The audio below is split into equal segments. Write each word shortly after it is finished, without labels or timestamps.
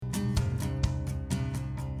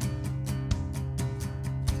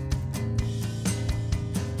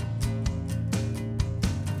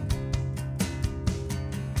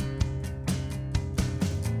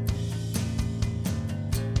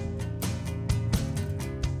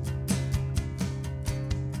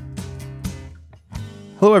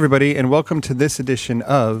Hello, everybody, and welcome to this edition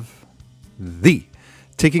of the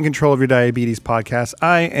Taking Control of Your Diabetes podcast.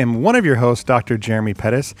 I am one of your hosts, Dr. Jeremy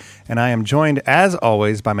Pettis, and I am joined, as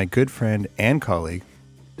always, by my good friend and colleague,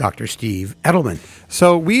 Dr. Steve Edelman.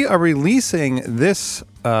 So we are releasing this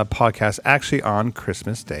podcast actually on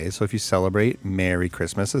Christmas Day. So if you celebrate, Merry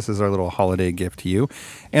Christmas. This is our little holiday gift to you.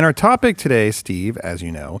 And our topic today, Steve, as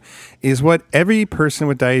you know, is what every person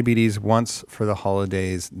with diabetes wants for the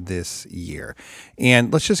holidays this year.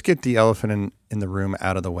 And let's just get the elephant in the room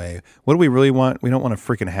out of the way. What do we really want? We don't want to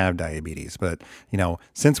freaking have diabetes, but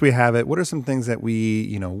since we have it, what are some things that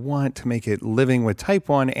we, want to make it living with type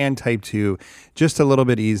 1 and type 2 just a little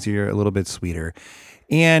bit easier, a little bit sweeter?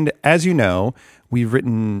 And as you know, we've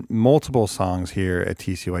written multiple songs here at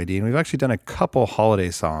TCOID, and we've actually done a couple holiday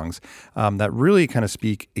songs that really kind of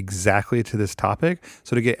speak exactly to this topic.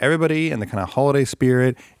 So to get everybody in the kind of holiday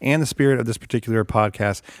spirit and the spirit of this particular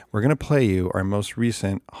podcast, we're going to play you our most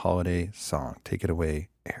recent holiday song. Take it away,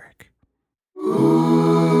 Eric. Ooh,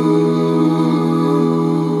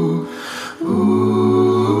 ooh.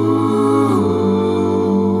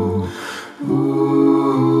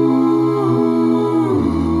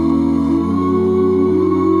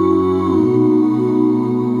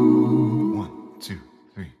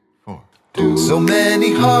 So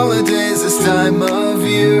many holidays this time of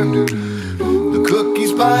year. The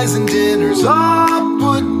cookies, pies, and dinners all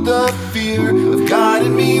put the fear of God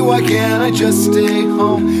in me. Why can't I just stay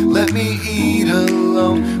home? Let me eat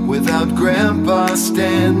alone without Grandpa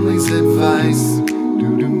Stanley's advice.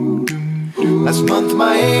 Last month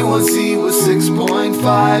my A1C was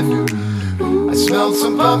 6.5. I smelled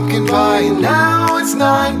some pumpkin pie and now it's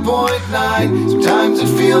 9.9. Sometimes it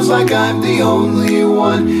feels like I'm the only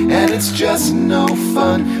one and it's just no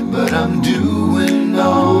fun, but I'm doing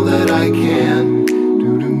all that I can.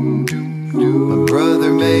 My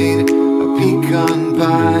brother made a pecan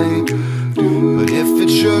pie, but if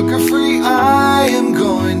it's sugar-free I am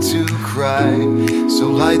going to cry. So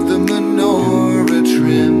light the menorah,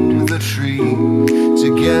 trim the tree.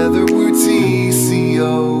 Together we're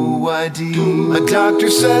TCOID. My doctor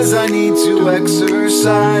says I need to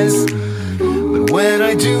exercise, but when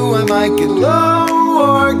I do I might get low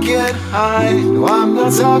or get high. No, I'm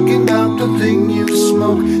not talking about the thing you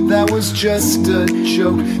smoke. That was just a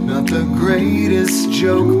joke, not the greatest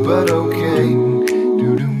joke, but okay.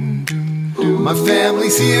 My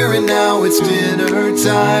family's here and now it's dinner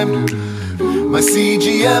time. My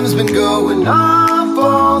CGM's been going off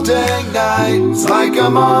all day night. It's like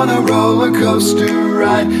I'm on a roller coaster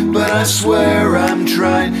ride, but I swear I'm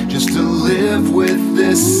trying just to live with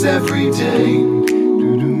this every day.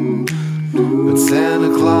 But Santa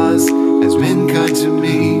Claus has been kind to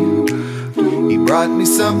me. He brought me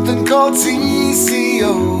something called TCOID.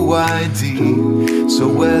 So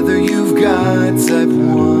whether you've got type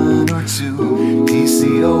 1 or 2,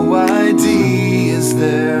 TCOID is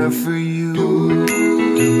there for you.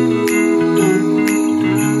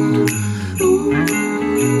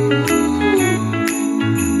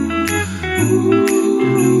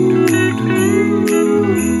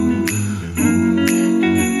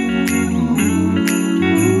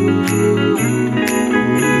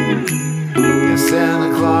 Santa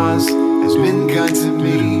Claus has been kind to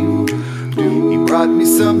me. He brought me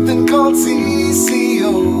something called TCOID.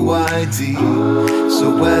 So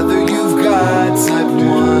whether you've got type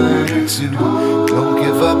 1 or 2, don't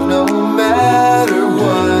give up no matter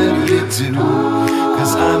what you do.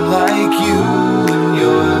 'Cause I'm like you and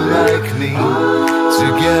you're like me.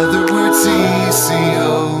 Together we're TCOID.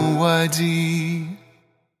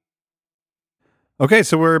 Okay,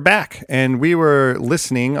 so we're back, and we were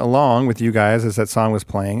listening along with you guys as that song was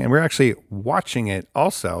playing, and we're actually watching it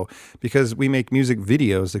also because we make music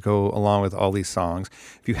videos that go along with all these songs.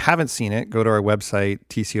 If you haven't seen it, go to our website,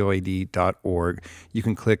 tcoid.org. You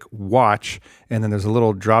can click watch, and then there's a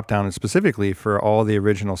little drop down specifically for all the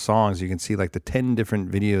original songs. You can see like the 10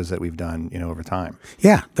 different videos that we've done, over time.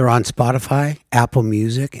 Yeah, they're on Spotify, Apple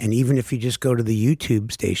Music, and even if you just go to the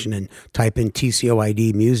YouTube station and type in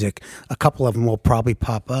TCOID music, a couple of them will probably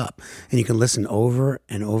pop up, and you can listen over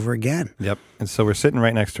and over again. Yep. And so we're sitting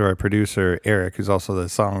right next to our producer, Eric, who's also the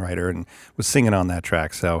songwriter and was singing on that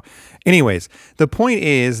track. So anyways, the point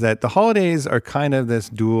is that the holidays are kind of this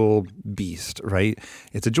dual beast, right?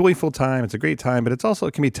 It's a joyful time. It's a great time, but it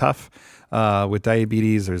can be tough. With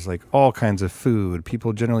diabetes, there's like all kinds of food.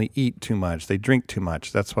 People generally eat too much. They drink too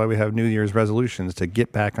much. That's why we have New Year's resolutions to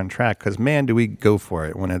get back on track. Because man, do we go for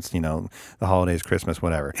it when it's, the holidays, Christmas,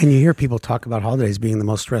 whatever. And you hear people talk about holidays being the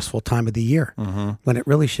most stressful time of the year, when it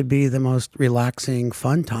really should be the most relaxing,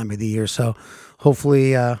 fun time of the year. So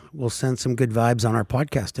hopefully we'll send some good vibes on our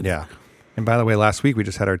podcast today. Yeah. And by the way, last week we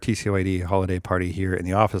just had our TCOID holiday party here in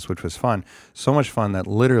the office, which was fun. So much fun that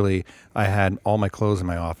literally I had all my clothes in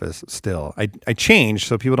my office still. I changed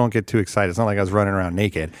so people don't get too excited. It's not like I was running around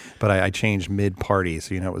naked, but I changed mid-party,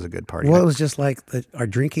 so you know it was a good party. Well, it was just like our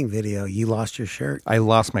drinking video. You lost your shirt. I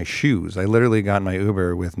lost my shoes. I literally got in my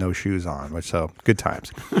Uber with no shoes on, so good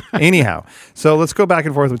times. Anyhow, so let's go back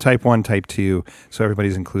and forth with type 1, type 2, so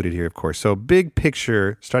everybody's included here, of course. So big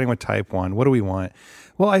picture, starting with type 1, what do we want?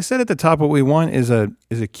 Well, I said at the top what we want is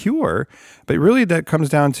a cure, but really that comes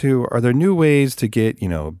down to, are there new ways to get,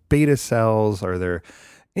 beta cells? Are there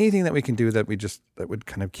anything that we can do that would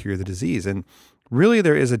kind of cure the disease? And really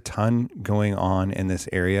there is a ton going on in this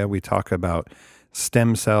area. We talk about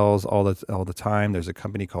stem cells all the time. There's a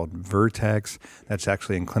company called Vertex that's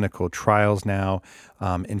actually in clinical trials now,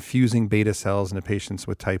 infusing beta cells into patients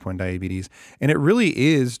with type 1 diabetes. And it really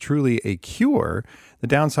is truly a cure. The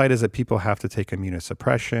downside is that people have to take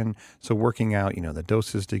immunosuppression, so working out, the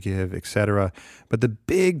doses to give, et cetera. But the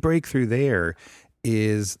big breakthrough there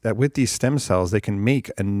is that with these stem cells, they can make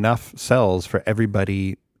enough cells for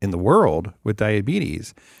everybody in the world with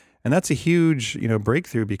diabetes. And that's a huge,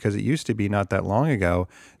 breakthrough, because it used to be not that long ago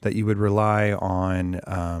that you would rely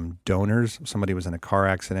on donors. Somebody was in a car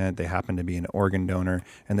accident, they happened to be an organ donor,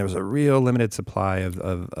 and there was a real limited supply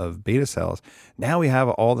of beta cells. Now we have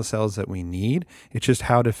all the cells that we need. It's just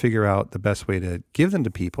how to figure out the best way to give them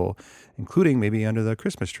to people, including maybe under the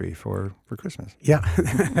Christmas tree for Christmas. Yeah,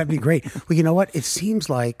 that'd be great. Well, you know what? It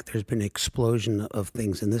seems like there's been an explosion of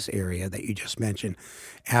things in this area that you just mentioned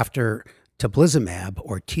after teplizumab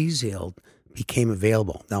or Tzield became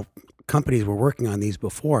available. Now, companies were working on these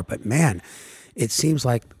before, but man, it seems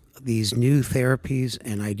like these new therapies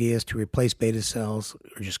and ideas to replace beta cells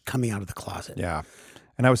are just coming out of the closet. Yeah.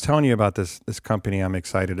 And I was telling you about this company I'm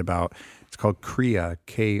excited about. It's called Kriya,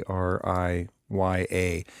 Kriya.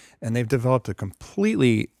 And they've developed a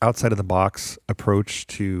completely outside of the box approach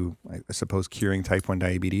to, I suppose, curing type 1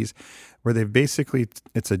 diabetes, where they've basically,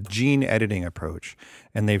 it's a gene editing approach.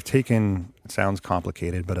 And they've taken, it sounds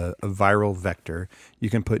complicated, but a viral vector.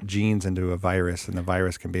 You can put genes into a virus, and the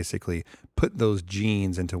virus can basically put those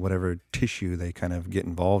genes into whatever tissue they kind of get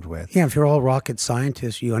involved with. Yeah, if you're all rocket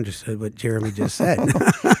scientists, you understood what Jeremy just said.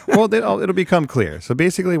 Well, it'll become clear. So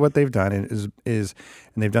basically what they've done is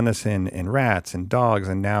and they've done this in rats and dogs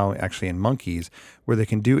and now actually in monkeys, where they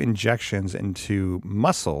can do injections into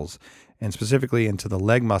muscles, and specifically into the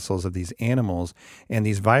leg muscles of these animals. And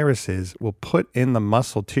these viruses will put in the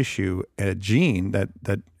muscle tissue a gene that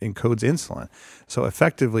encodes insulin. So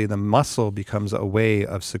effectively, the muscle becomes a way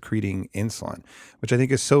of secreting insulin, which I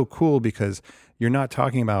think is so cool, because you're not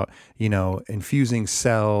talking about, infusing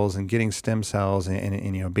cells and getting stem cells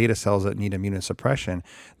and beta cells that need immunosuppression.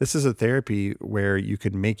 This is a therapy where you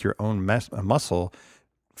could make your own muscle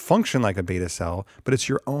function like a beta cell, but it's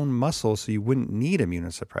your own muscle, so you wouldn't need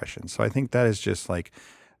immunosuppression. So I think that is just like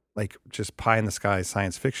just pie in the sky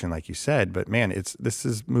science fiction, like you said. But man, this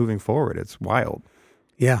is moving forward. It's wild.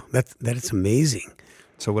 Yeah, that is amazing.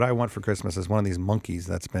 So what I want for Christmas is one of these monkeys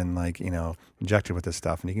that's been injected with this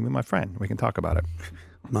stuff, and he can be my friend. We can talk about it.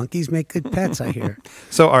 Monkeys make good pets, I hear.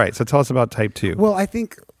 So, all right. So tell us about type 2. Well, I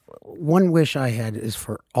think one wish I had is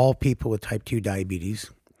for all people with type 2 diabetes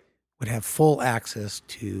would have full access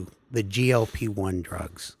to the GLP-1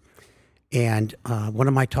 drugs. And what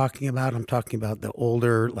am I talking about? I'm talking about the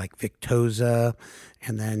older, like Victoza,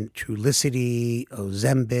 and then Trulicity,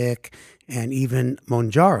 Ozempic, and even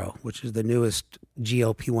Mounjaro, which is the newest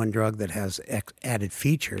GLP-1 drug that has added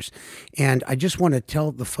features. And I just want to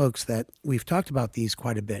tell the folks that we've talked about these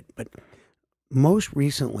quite a bit, but most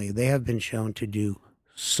recently they have been shown to do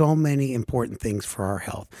so many important things for our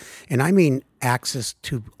health. And I mean access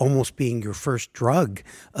to almost being your first drug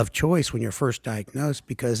of choice when you're first diagnosed,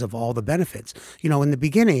 because of all the benefits. In the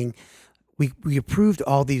beginning, we approved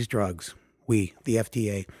all these drugs, the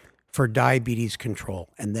FDA, for diabetes control.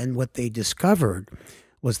 And then what they discovered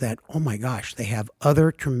was that, oh my gosh, they have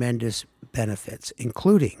other tremendous benefits,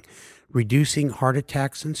 including reducing heart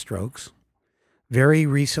attacks and strokes. Very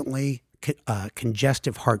recently,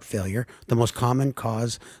 congestive heart failure, the most common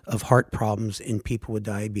cause of heart problems in people with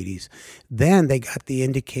diabetes. Then they got the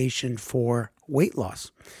indication for weight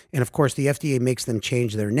loss. And of course, the FDA makes them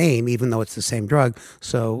change their name, even though it's the same drug.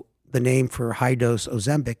 So the name for high-dose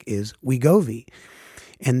Ozempic is Wegovy.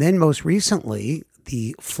 And then most recently,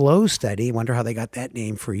 the FLOW study, wonder how they got that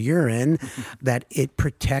name for urine, that it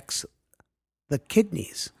protects the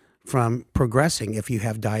kidneys from progressing if you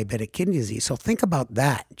have diabetic kidney disease. So think about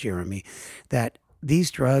that, Jeremy, that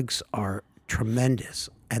these drugs are tremendous.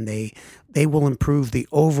 and they will improve the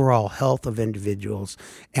overall health of individuals.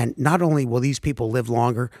 And not only will these people live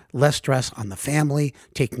longer, less stress on the family,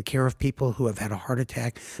 taking care of people who have had a heart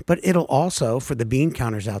attack, but it'll also, for the bean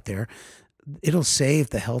counters out there, it'll save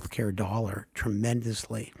the healthcare dollar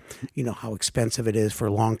tremendously. You know how expensive it is for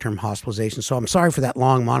long-term hospitalization. So I'm sorry for that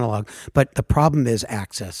long monologue, but the problem is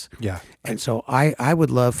access. Yeah. And so I would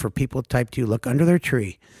love for people with type 2 look under their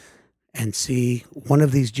tree and see one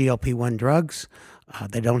of these GLP-1 drugs.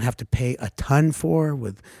 They don't have to pay a ton for,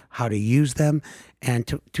 with how to use them, and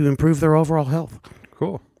to improve their overall health.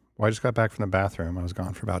 Cool. Well, I just got back from the bathroom. I was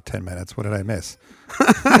gone for about 10 minutes. What did I miss?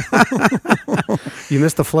 You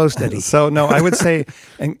missed the flow study. So, no, I would say,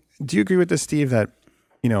 and do you agree with this, Steve, that,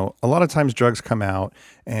 you know, a lot of times drugs come out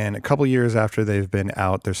and a couple years after they've been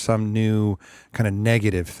out, there's some new kind of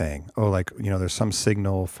negative thing. Oh, like, you know, there's some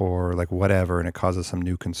signal for like whatever, and it causes some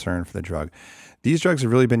new concern for the drug. These drugs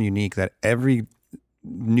have really been unique, that every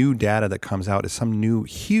new data that comes out is some new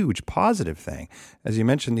huge positive thing. As you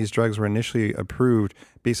mentioned, these drugs were initially approved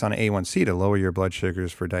based on A1C to lower your blood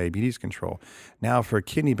sugars for diabetes control. Now for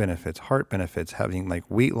kidney benefits, heart benefits, having like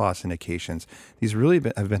weight loss indications, these really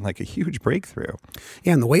have been like a huge breakthrough.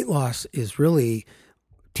 Yeah, and the weight loss is really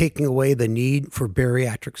taking away the need for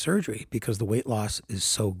bariatric surgery because the weight loss is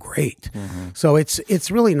so great. Mm-hmm. So it's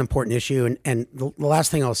really an important issue. And the last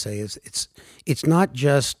thing I'll say is it's not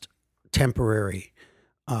just temporary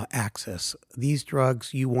access. These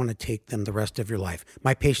drugs, you want to take them the rest of your life.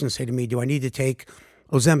 My patients say to me, do I need to take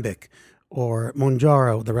Ozempic or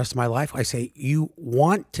Mounjaro the rest of my life? I say, you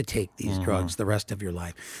want to take these drugs the rest of your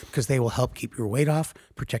life because they will help keep your weight off,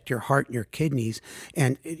 protect your heart and your kidneys.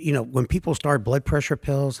 And, you know, when people start blood pressure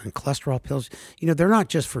pills and cholesterol pills, you know, they're not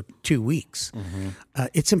just for 2 weeks.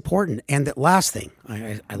 It's important. And the last thing,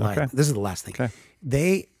 I lied. Okay. This is the last thing.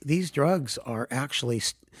 Okay. These drugs are actually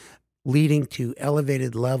leading to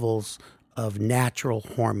elevated levels of natural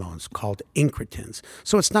hormones called incretins.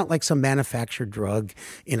 So it's not like some manufactured drug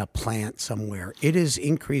in a plant somewhere. It is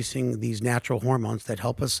increasing these natural hormones that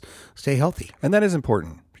help us stay healthy. And that is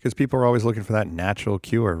important because people are always looking for that natural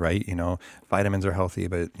cure, right? You know, vitamins are healthy,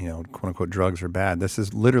 but, you know, quote unquote, drugs are bad. This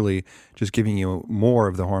is literally just giving you more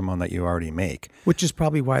of the hormone that you already make. Which is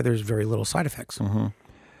probably why there's very little side effects. Mm-hmm. All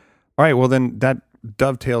right, well then that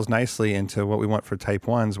dovetails nicely into what we want for type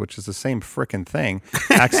 1s, which is the same frickin' thing,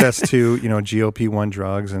 access to, you know, GLP-1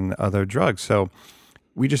 drugs and other drugs. So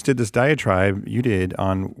we just did this diatribe, you did,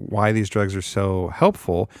 on why these drugs are so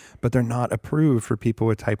helpful, but they're not approved for people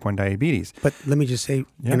with type 1 diabetes. But let me just say,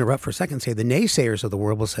 interrupt for a second, say the naysayers of the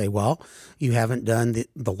world will say, well, you haven't done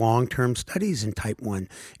the long-term studies in type 1.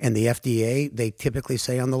 And the FDA, they typically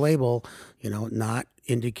say on the label, you know, not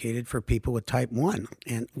indicated for people with type 1.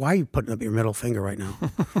 And why are you putting up your middle finger right now?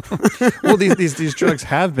 Well, these drugs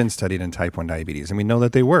have been studied in type 1 diabetes, and we know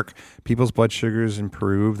that they work. People's blood sugars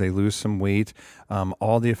improve, they lose some weight,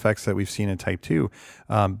 all the effects that we've seen in type 2.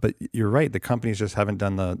 But you're right, the companies just haven't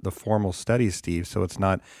done the formal studies, Steve, so it's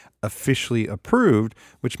not officially approved,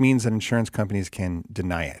 which means that insurance companies can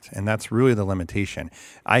deny it. And that's really the limitation.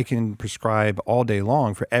 I can prescribe all day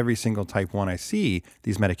long for every single type 1 I see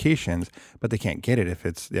these medications, but they can't get it if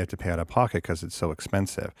they have to pay out of pocket because it's so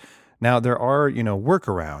expensive. Now, there are, you know,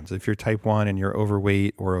 workarounds. If you're type 1 and you're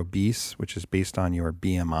overweight or obese, which is based on your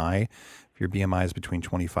BMI, if your BMI is between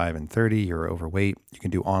 25 and 30, you're overweight. You can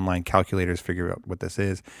do online calculators, figure out what this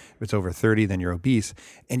is. If it's over 30, then you're obese.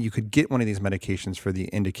 And you could get one of these medications for the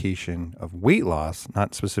indication of weight loss,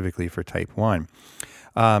 not specifically for type 1.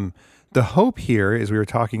 The hope here is, we were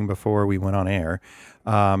talking before we went on air,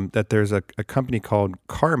 that there's a company called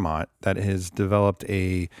Carmot that has developed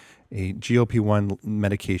a GLP-1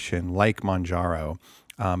 medication like Mounjaro,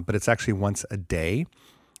 but it's actually once a day.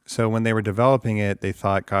 So when they were developing it, they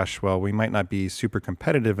thought, gosh, well, we might not be super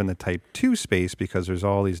competitive in the type 2 space because there's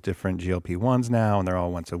all these different GLP-1s now, and they're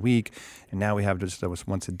all once a week. And now we have just a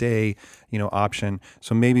once a day, you know, option.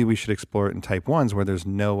 So maybe we should explore it in type 1s where there's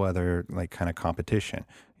no other like kind of competition.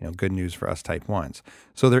 You know, good news for us type 1s.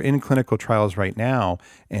 So they're in clinical trials right now.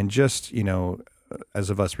 And just, you know, as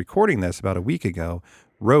of us recording this about a week ago,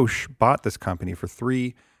 Roche bought this company for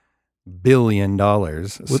 $3 billion.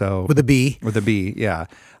 With a B. With a B, yeah.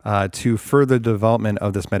 To further development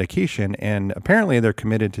of this medication. And apparently they're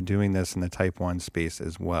committed to doing this in the type 1 space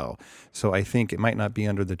as well. So I think it might not be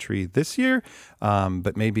under the tree this year,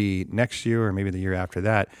 but maybe next year or maybe the year after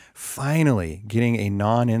that, finally getting a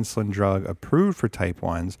non-insulin drug approved for type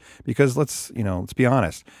 1s. Because let's be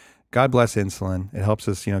honest, God bless insulin. It helps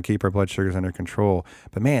us, you know, keep our blood sugars under control.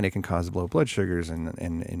 But man, it can cause low blood sugars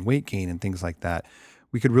and weight gain and things like that.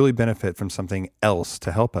 We could really benefit from something else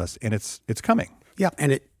to help us, and it's coming. Yeah,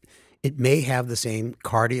 and it may have the same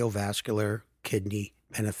cardiovascular kidney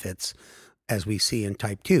benefits as we see in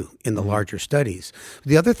type 2 in the larger studies.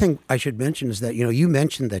 The other thing I should mention is that, you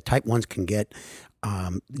mentioned that type 1s can get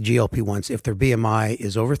GLP-1s if their BMI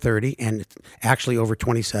is over 30 and it's actually over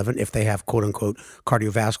 27 if they have quote unquote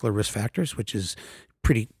cardiovascular risk factors, which is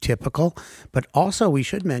pretty typical. But also we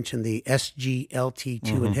should mention the SGLT2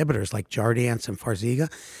 inhibitors like Jardiance and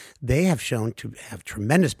Farxiga. They have shown to have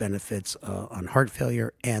tremendous benefits on heart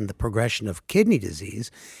failure and the progression of kidney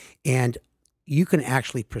disease. And you can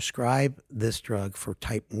actually prescribe this drug for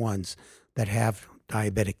type 1s that have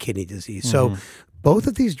diabetic kidney disease. So both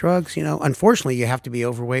of these drugs, unfortunately, you have to be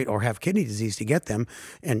overweight or have kidney disease to get them.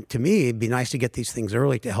 And to me, it'd be nice to get these things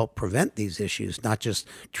early to help prevent these issues, not just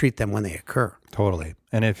treat them when they occur. Totally.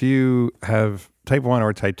 And if you have type 1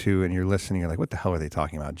 or type 2 and you're listening, you're like, what the hell are they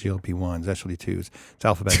talking about? GLP-1s, SGLT2s, it's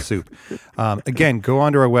alphabet soup. Again, go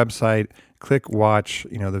onto our website, click watch,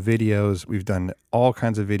 the videos. We've done all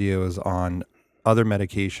kinds of videos on other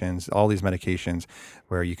medications, all these medications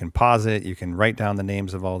where you can pause it, you can write down the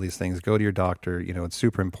names of all these things, go to your doctor. It's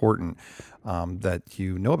super important that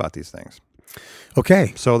you know about these things.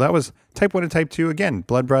 Okay. So that was type 1 and type 2. Again,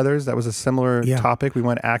 blood brothers, that was a similar topic. We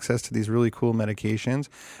want access to these really cool medications.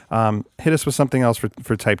 Hit us with something else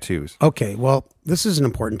for type 2s. Okay. Well, this is an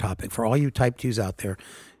important topic for all you type 2s out there,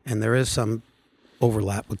 and there is some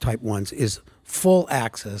overlap with type 1s, is full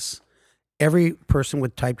access. Every person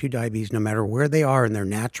with type 2 diabetes, no matter where they are in their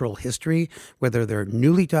natural history, whether they're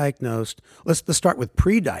newly diagnosed, let's start with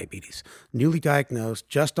pre-diabetes, newly diagnosed,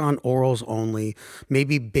 just on orals only,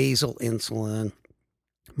 maybe basal insulin,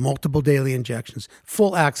 multiple daily injections,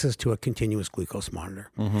 full access to a continuous glucose monitor.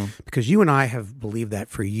 Because you and I have believed that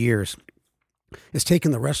for years. It's taken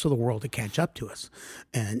the rest of the world to catch up to us.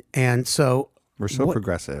 And so... We're so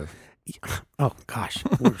progressive. Oh, gosh,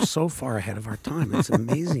 we're so far ahead of our time. It's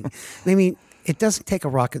amazing. I mean, it doesn't take a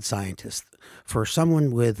rocket scientist for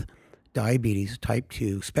someone with diabetes, type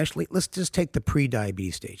 2, especially, let's just take the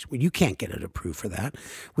pre-diabetes stage. Well, you can't get it approved for that.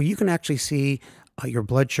 Well, you can actually see your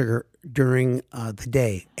blood sugar during the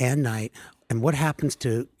day and night, and what happens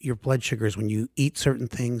to your blood sugars when you eat certain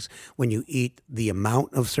things, when you eat the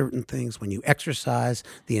amount of certain things, when you exercise,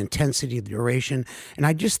 the intensity, the duration. And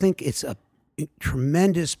I just think it's a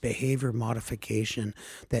tremendous behavior modification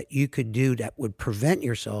that you could do that would prevent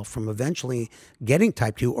yourself from eventually getting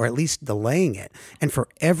type 2 or at least delaying it. And for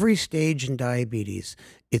every stage in diabetes,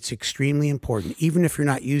 it's extremely important, even if you're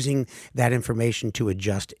not using that information to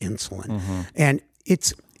adjust insulin. And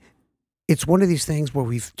it's one of these things where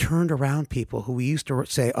we've turned around people who we used to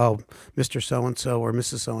say, oh, Mr. So-and-so or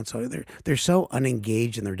Mrs. So-and-so, they're so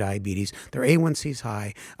unengaged in their diabetes. Their A1C is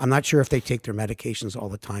high. I'm not sure if they take their medications all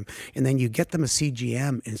the time. And then you get them a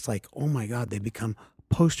CGM, and it's like, oh, my God, they become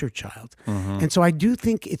poster child. And so I do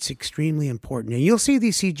think it's extremely important. And you'll see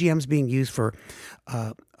these CGMs being used for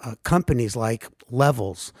companies like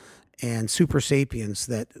Levels and Super Sapiens,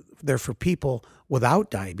 that they're for people without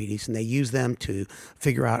diabetes, and they use them to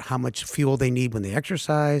figure out how much fuel they need when they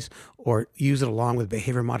exercise, or use it along with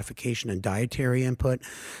behavior modification and dietary input.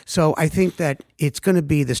 So I think that it's going to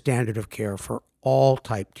be the standard of care for all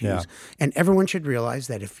type 2s. Yeah. And everyone should realize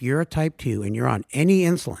that if you're a type 2 and you're on any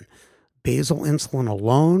insulin, basal insulin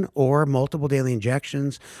alone or multiple daily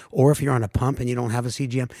injections, or if you're on a pump and you don't have a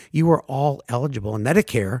CGM, you are all eligible. And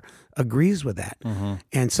Medicare agrees with that.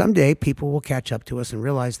 And someday people will catch up to us and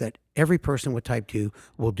realize that every person with type 2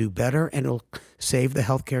 will do better, and it'll save the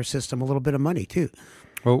healthcare system a little bit of money too.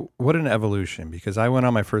 Well, what an evolution, because I went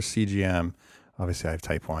on my first CGM, obviously I have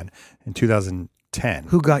type 1, in 2010.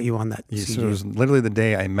 Who got you on that CGM? So it was literally the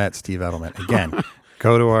day I met Steve Edelman. Again,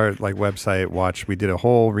 go to our website, watch. We did a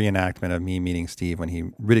whole reenactment of me meeting Steve when he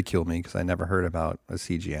ridiculed me because I never heard about a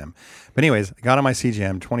CGM. But anyways, I got on my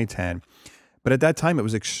CGM 2010. But at that time, it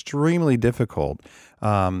was extremely difficult.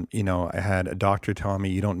 I had a doctor telling me,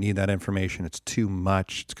 you don't need that information. It's too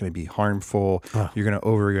much. It's going to be harmful. You're going to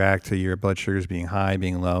overreact to your blood sugars being high,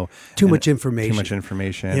 being low. Too much information. Too much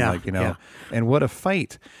information. Yeah. And what a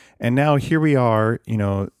fight. And now here we are,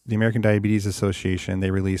 the American Diabetes Association,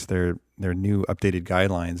 they release their new updated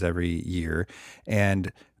guidelines every year.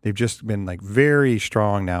 And they've just been very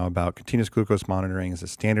strong now about continuous glucose monitoring as a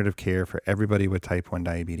standard of care for everybody with type 1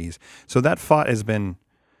 diabetes. So that fight has been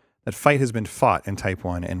fought in type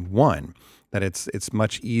 1 and won, that it's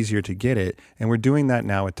much easier to get it. And we're doing that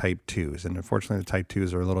now with type 2s. And unfortunately, the type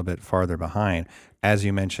 2s are a little bit farther behind. As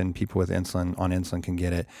you mentioned, people with insulin can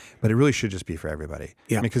get it, but it really should just be for everybody.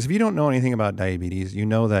 Yeah. Because if you don't know anything about diabetes, you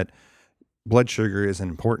know that blood sugar is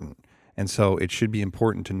important. And so it should be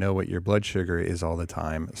important to know what your blood sugar is all the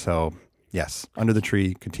time. So Yes, under the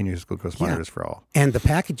tree, continuous glucose monitors for all. And the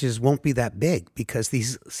packages won't be that big because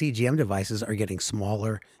these CGM devices are getting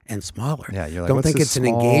smaller and smaller. Yeah, you're like, don't what's think this it's an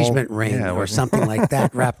small- engagement ring Yeah, or what- something like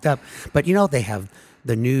that wrapped up. But they have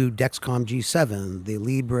the new Dexcom G7, the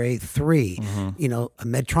Libre 3.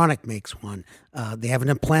 Medtronic makes one. They have an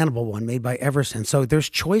implantable one made by Eversense. So there's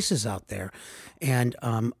choices out there, and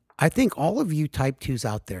I think all of you type 2s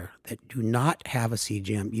out there that do not have a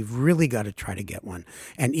CGM, you've really got to try to get one.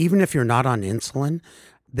 And even if you're not on insulin,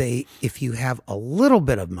 if you have a little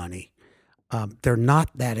bit of money, they're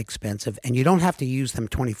not that expensive, and you don't have to use them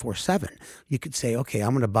 24/7. You could say, okay,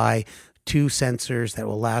 I'm going to buy 2 sensors that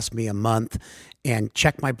will last me a month and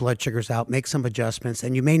check my blood sugars out, make some adjustments,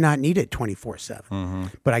 and you may not need it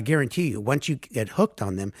 24/7. But I guarantee you, once you get hooked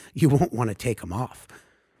on them, you won't want to take them off.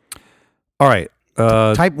 All right.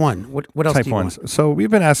 Type 1. What else Type do you 1s. want? So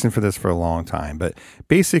we've been asking for this for a long time, but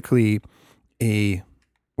basically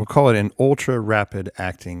we'll call it an ultra rapid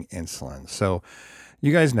acting insulin. So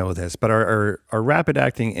you guys know this, but our rapid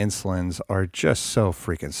acting insulins are just so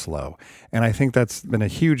freaking slow. And I think that's been a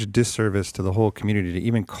huge disservice to the whole community to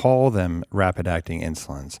even call them rapid acting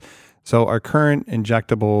insulins. So our current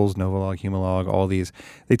injectables, Novolog, Humalog, all these,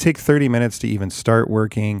 they take 30 minutes to even start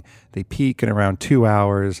working. They peak in around 2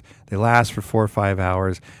 hours. They last for 4 or 5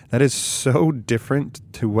 hours. That is so different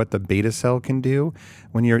to what the beta cell can do.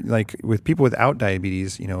 When you're like with people without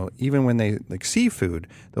diabetes, even when they like seafood,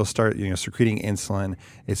 they'll start, secreting insulin.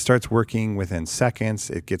 It starts working within seconds.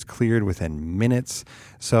 It gets cleared within minutes.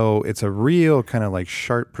 So it's a real kind of like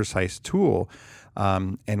sharp, precise tool.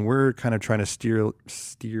 And we're kind of trying to steer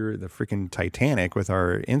the freaking Titanic with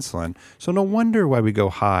our insulin. So no wonder why we go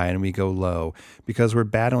high and we go low, because we're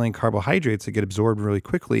battling carbohydrates that get absorbed really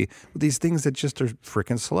quickly with these things that just are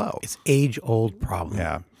freaking slow. It's age-old problem.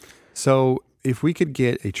 Yeah. So if we could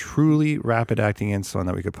get a truly rapid-acting insulin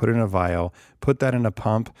that we could put in a vial, put that in a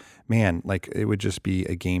pump, man, like it would just be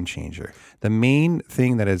a game changer. The main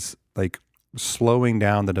thing that is like slowing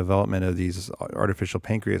down the development of these artificial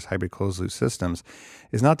pancreas hybrid closed loop systems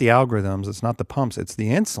is not the algorithms, it's not the pumps, it's the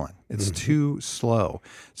insulin. It's too slow.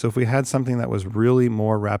 So if we had something that was really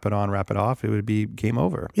more rapid on, rapid off, it would be game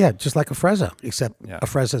over. Yeah, just like Afrezza, except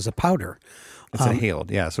Afrezza is a powder. It's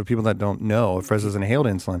inhaled, yeah. So people that don't know, Afrezza is an inhaled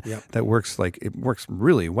insulin that works it works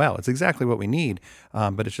really well. It's exactly what we need,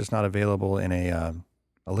 but it's just not available in a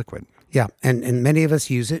liquid. Yeah, and many of us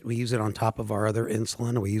use it. We use it on top of our other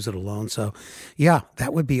insulin, or we use it alone. So, yeah,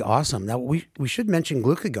 that would be awesome. Now, we should mention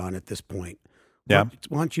glucagon at this point. Yeah.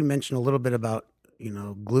 Why don't you mention a little bit about,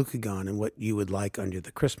 glucagon and what you would like under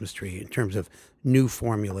the Christmas tree in terms of new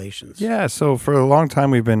formulations? Yeah, so for a long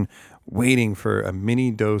time we've been waiting for a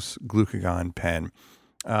mini dose glucagon pen,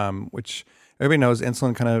 which everybody knows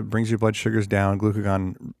insulin kind of brings your blood sugars down.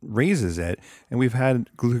 Glucagon raises it. And we've had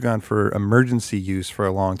glucagon for emergency use for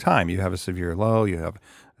a long time. You have a severe low, you have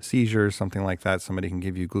a seizure, something like that. Somebody can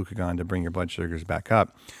give you glucagon to bring your blood sugars back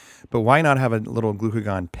up. But why not have a little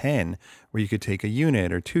glucagon pen where you could take a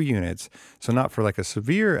unit or 2 units? So not for like a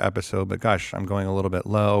severe episode, but gosh, I'm going a little bit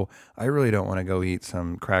low. I really don't want to go eat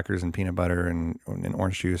some crackers and peanut butter and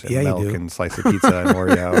orange juice and milk and slice of pizza and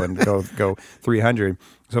Oreo and go 300.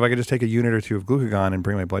 So if I could just take a unit or 2 of glucagon and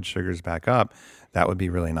bring my blood sugars back up, that would be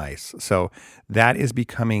really nice. So that is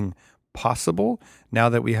becoming possible now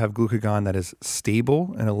that we have glucagon that is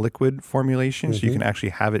stable in a liquid formulation. So you can actually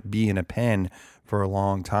have it be in a pen for a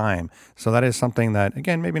long time. So that is something that,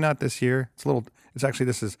 again, maybe not this year.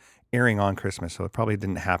 This is airing on Christmas, so it probably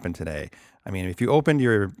didn't happen today. I mean, if you opened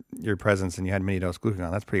your presents and you had mini dose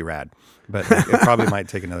glucagon, that's pretty rad. But it probably might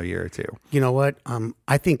take another year or 2. You know what?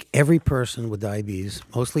 I think every person with diabetes,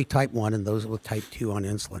 mostly type 1 and those with type 2 on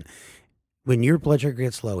insulin, when your blood sugar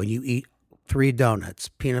gets low and you eat 3 donuts,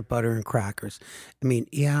 peanut butter and crackers, I mean,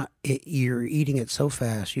 you're eating it so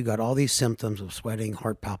fast. You got all these symptoms of sweating,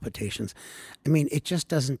 heart palpitations. I mean, it just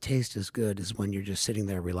doesn't taste as good as when you're just sitting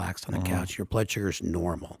there relaxed on the couch. Your blood sugar's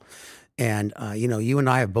normal. And, you and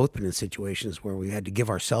I have both been in situations where we had to give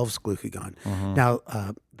ourselves glucagon. Now,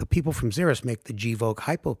 the people from Xeris make the Gvoke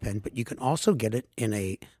HypoPen, but you can also get it in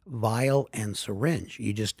a vial and syringe.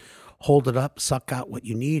 You just hold it up, suck out what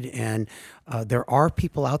you need. And there are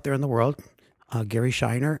people out there in the world. Gary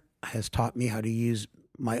Shiner has taught me how to use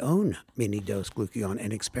my own mini dose glucagon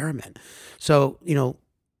and experiment. So,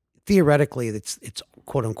 theoretically, it's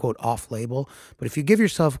quote unquote off label, but if you give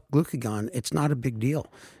yourself glucagon, it's not a big deal.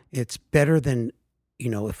 It's better than,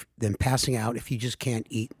 than passing out if you just can't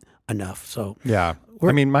eat enough. So yeah,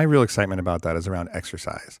 my real excitement about that is around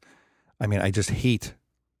exercise. I mean, I just hate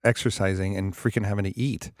exercising and freaking having to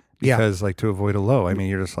eat Yeah. because like to avoid a low. I mean,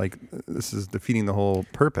 you're just like, this is defeating the whole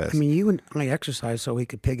purpose. I mean, you and I exercise so we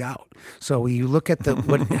could pig out. So you look at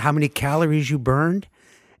how many calories you burned,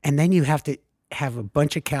 and then you have to have a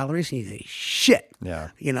bunch of calories, and you say, shit. Yeah.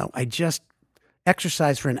 I just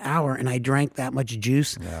exercised for an hour, and I drank that much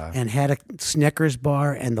juice and had a Snickers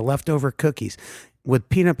bar and the leftover cookies with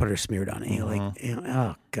peanut butter smeared on it. You're like,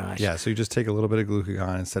 oh gosh. Yeah, so you just take a little bit of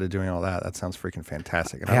glucagon instead of doing all that. That sounds freaking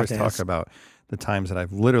fantastic. And I I have always to talk ask- about the times that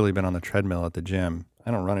I've literally been on the treadmill at the gym.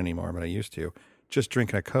 I don't run anymore, but I used to. Just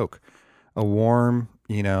drinking a Coke, a warm,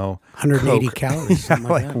 180 Coke. calories. Yeah, something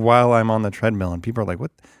like that. while I'm on the treadmill, and people are like,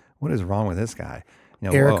 "What is wrong with this guy?"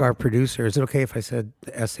 Eric, whoa. our producer, is it okay if I said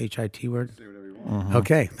the SHIT word?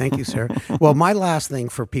 Okay, thank you, sir. Well, my last thing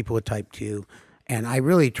for people with type 2, and I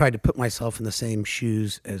really tried to put myself in the same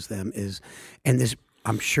shoes as them, and this,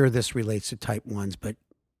 I'm sure this relates to type 1s, but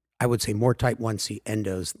I would say more type 1s see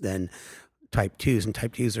endos than type 2s, and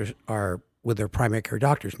type 2s are with their primary care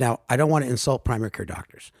doctors. Now, I don't want to insult primary care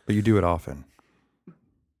doctors, But you do it often.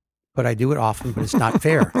 but I do it often, but it's not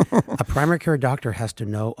fair. A primary care doctor has to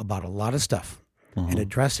know about a lot of stuff and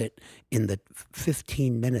address it in the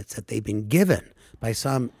 15 minutes that they've been given by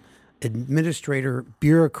some administrator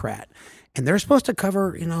bureaucrat. And they're supposed to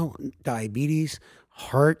cover, diabetes,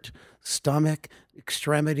 heart, stomach,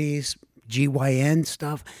 extremities, GYN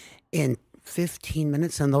stuff in 15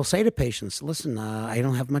 minutes. And they'll say to patients, listen, I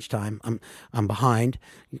don't have much time. I'm behind.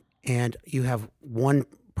 And you have one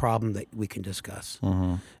problem that we can discuss.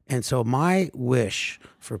 And so my wish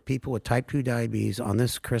for people with type 2 diabetes on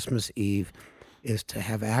this Christmas Eve is to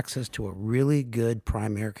have access to a really good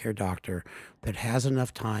primary care doctor that has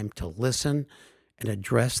enough time to listen and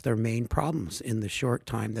address their main problems in the short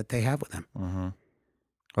time that they have with them.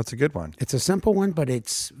 That's a good one. It's a simple one, but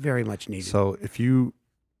it's very much needed. So if you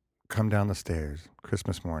come down the stairs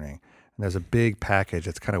Christmas morning and there's a big package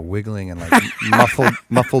that's kind of wiggling and like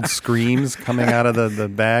muffled screams coming out of the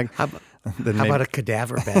bag. How then about a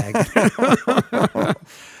cadaver bag?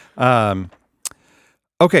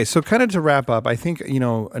 Okay, so kind of to wrap up, I think,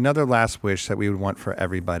 another last wish that we would want for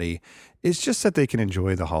everybody is just that they can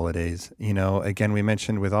enjoy the holidays. Again, we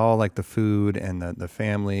mentioned with all like the food and the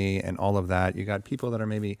family and all of that, you got people that are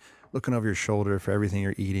maybe looking over your shoulder for everything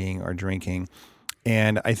you're eating or drinking.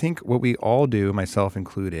 And I think what we all do, myself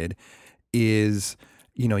included, is,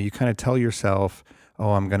 you kind of tell yourself,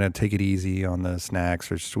 oh, I'm going to take it easy on the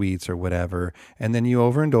snacks or sweets or whatever. And then you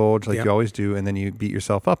overindulge like Yep. you always do. And then you beat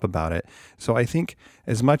yourself up about it. So I think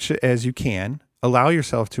as much as you can, allow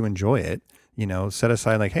yourself to enjoy it. Set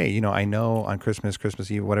aside like, hey, I know on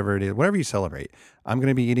Christmas Eve, whatever it is, whatever you celebrate, I'm going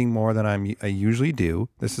to be eating more than I usually do.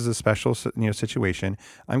 This is a special, situation.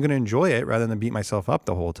 I'm going to enjoy it rather than beat myself up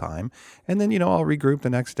the whole time. And then, I'll regroup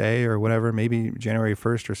the next day or whatever, maybe January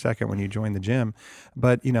 1st or 2nd when you join the gym.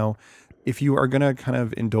 But, if you are going to kind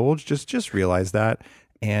of indulge, just realize that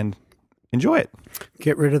and enjoy it.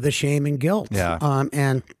 Get rid of the shame and guilt. Yeah.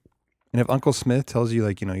 And if Uncle Smith tells you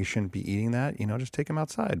like, you shouldn't be eating that, just take him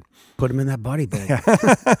outside. put them in that body bag.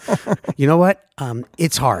 You know what?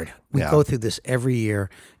 It's hard. We Yeah. go through this every year,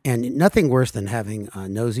 and nothing worse than having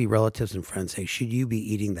nosy relatives and friends say, should you be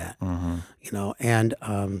eating that? And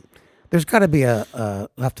there's got to be I'll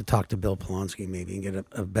have to talk to Bill Polonsky maybe and get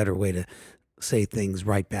a better way to say things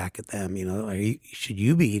right back at them. Should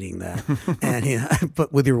you be eating that? And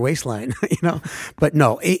but with your waistline, But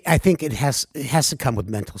no, I think it has to come with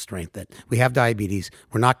mental strength. That we have diabetes,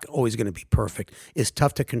 we're not always going to be perfect. It's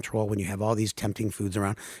tough to control when you have all these tempting foods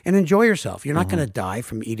around. And enjoy yourself. You're not going to die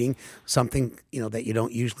from eating something that you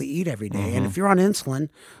don't usually eat every day. And if you're on insulin,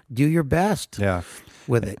 do your best. Yeah.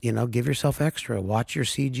 With it, give yourself extra, watch your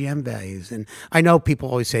CGM values. And I know people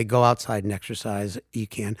always say, go outside and exercise. You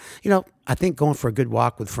can, I think going for a good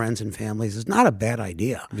walk with friends and families is not a bad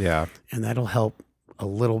idea. Yeah. And that'll help a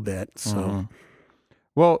little bit. So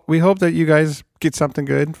Well, we hope that you guys get something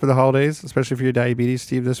good for the holidays, especially for your diabetes.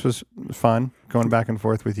 Steve, this was fun going back and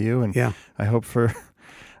forth with you. And Yeah. I hope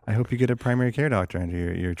you get a primary care doctor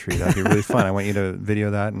under your tree. That'd be really fun. I want you to video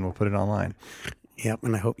that and we'll put it online. Yep,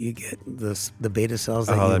 and I hope you get the beta cells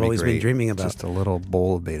that that'd you've be always been great. dreaming about. Just a little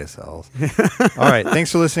bowl of beta cells. All right.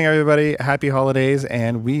 Thanks for listening, everybody. Happy holidays,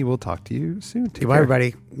 and we will talk to you soon. Take Goodbye, care.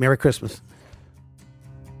 everybody. Merry Christmas.